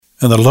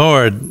And the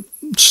Lord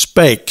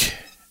spake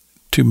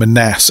to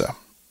Manasseh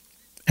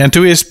and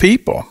to his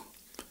people,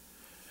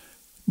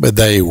 but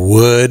they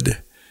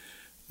would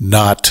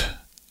not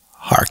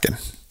hearken.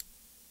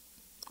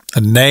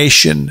 A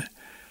nation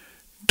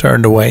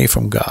turned away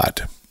from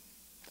God.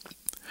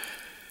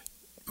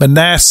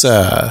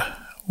 Manasseh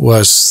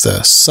was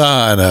the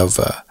son of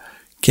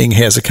King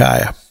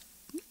Hezekiah,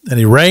 and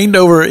he reigned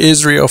over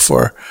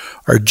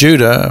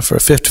Judah for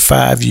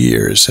 55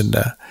 years. And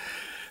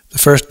the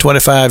first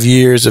 25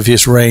 years of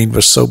his reign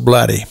was so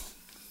bloody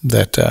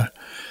that the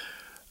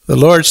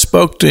Lord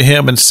spoke to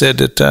him and said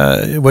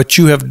that what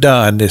you have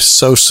done is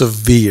so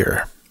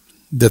severe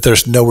that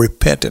there's no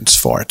repentance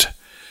for it.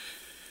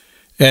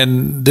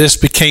 And this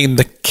became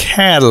the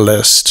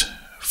catalyst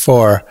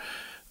for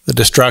the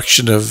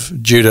destruction of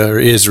Judah or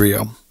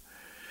Israel.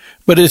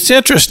 But it's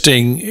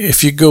interesting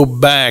if you go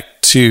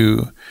back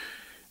to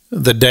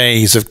the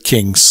days of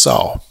King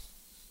Saul.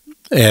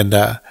 And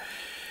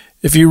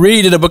if you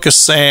read in the book of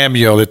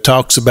Samuel, it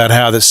talks about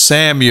how that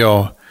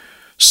Samuel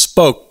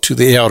spoke to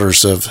the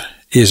elders of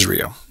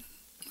Israel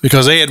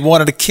because they had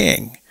wanted a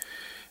king.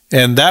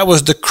 And that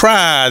was the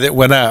cry that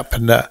went up.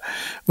 And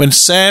when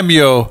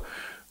Samuel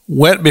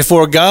went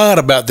before God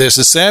about this,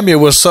 and Samuel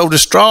was so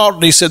distraught,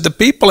 and he said, the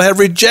people have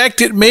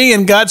rejected me.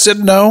 And God said,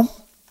 no,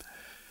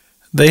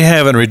 they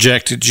haven't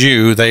rejected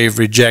you. They've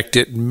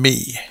rejected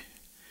me.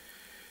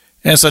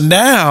 And so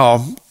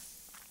now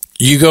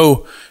you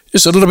go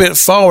just a little bit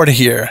forward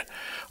here.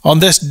 On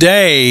this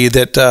day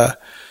that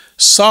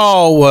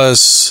Saul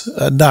was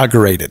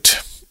inaugurated,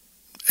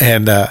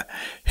 and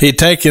he'd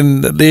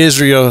taken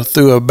Israel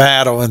through a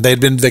battle, and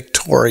they'd been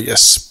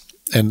victorious.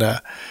 And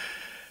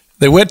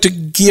they went to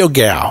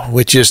Gilgal,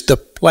 which is the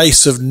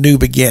place of new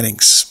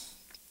beginnings.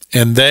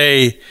 And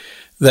they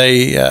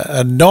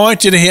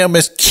anointed him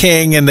as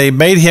king, and they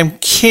made him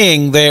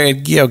king there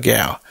in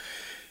Gilgal.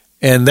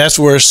 And that's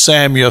where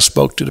Samuel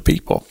spoke to the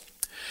people.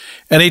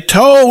 And he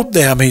told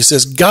them, he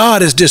says,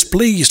 God is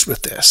displeased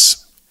with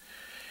this.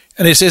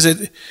 And he says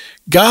that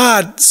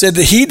God said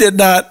that he did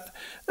not,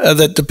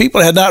 that the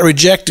people had not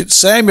rejected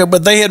Samuel,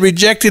 but they had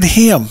rejected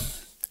him.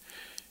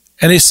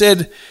 And he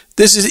said,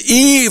 this is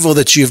evil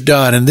that you've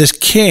done, and this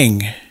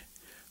king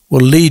will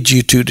lead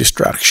you to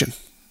destruction.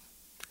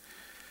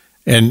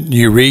 And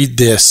you read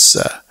this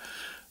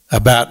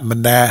about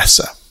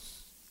Manasseh,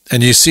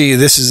 and you see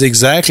this is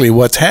exactly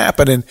what's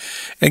happening.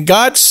 And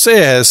God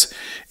says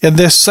in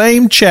this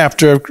same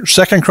chapter of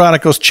 2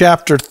 Chronicles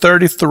chapter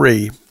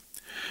 33,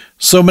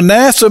 so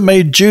Manasseh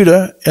made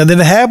Judah and the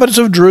inhabitants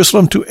of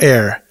Jerusalem to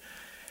err,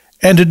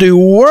 and to do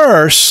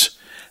worse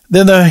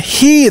than the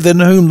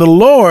heathen whom the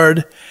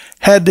Lord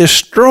had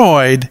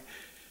destroyed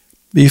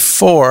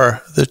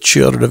before the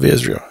children of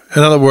Israel.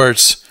 In other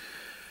words,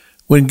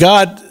 when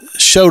God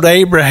showed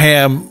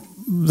Abraham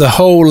the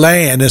whole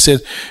land and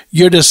said,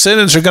 your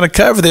descendants are going to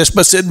cover this,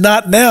 but said,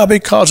 not now,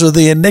 because of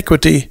the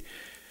iniquity,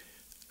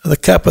 the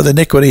cup of the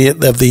iniquity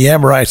of the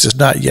Amorites is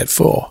not yet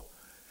full.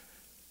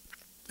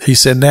 He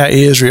said, now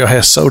Israel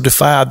has so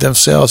defiled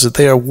themselves that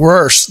they are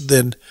worse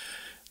than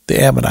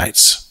the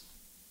Ammonites.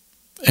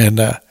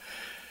 And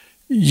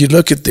you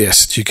look at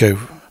this, you go,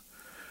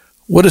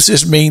 what does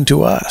this mean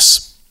to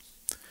us?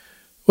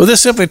 Well,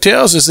 this simply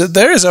tells us that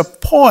there is a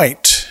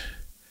point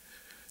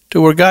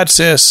to where God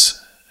says,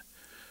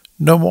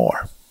 no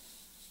more.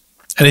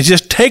 And he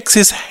just takes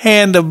his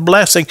hand of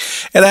blessing.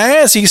 And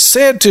as he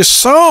said to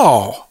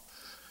Saul,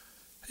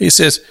 he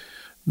says,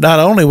 not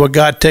only will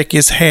God take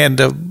his hand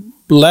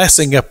of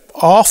blessing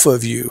off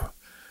of you,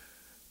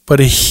 but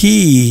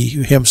he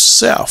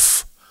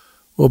himself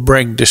will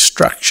bring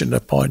destruction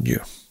upon you.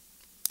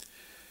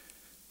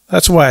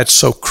 That's why it's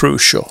so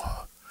crucial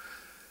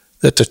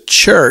that the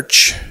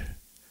church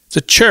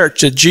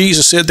that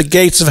Jesus said the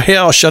gates of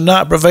hell shall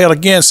not prevail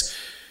against,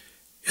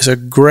 is a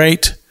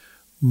great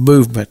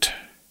movement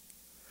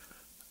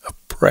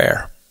of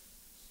prayer.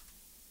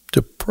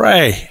 To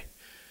pray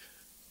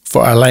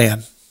for our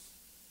land.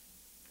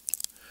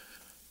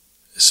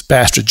 This is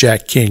Pastor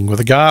Jack King with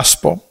the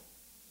gospel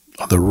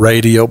on the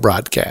radio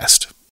broadcast.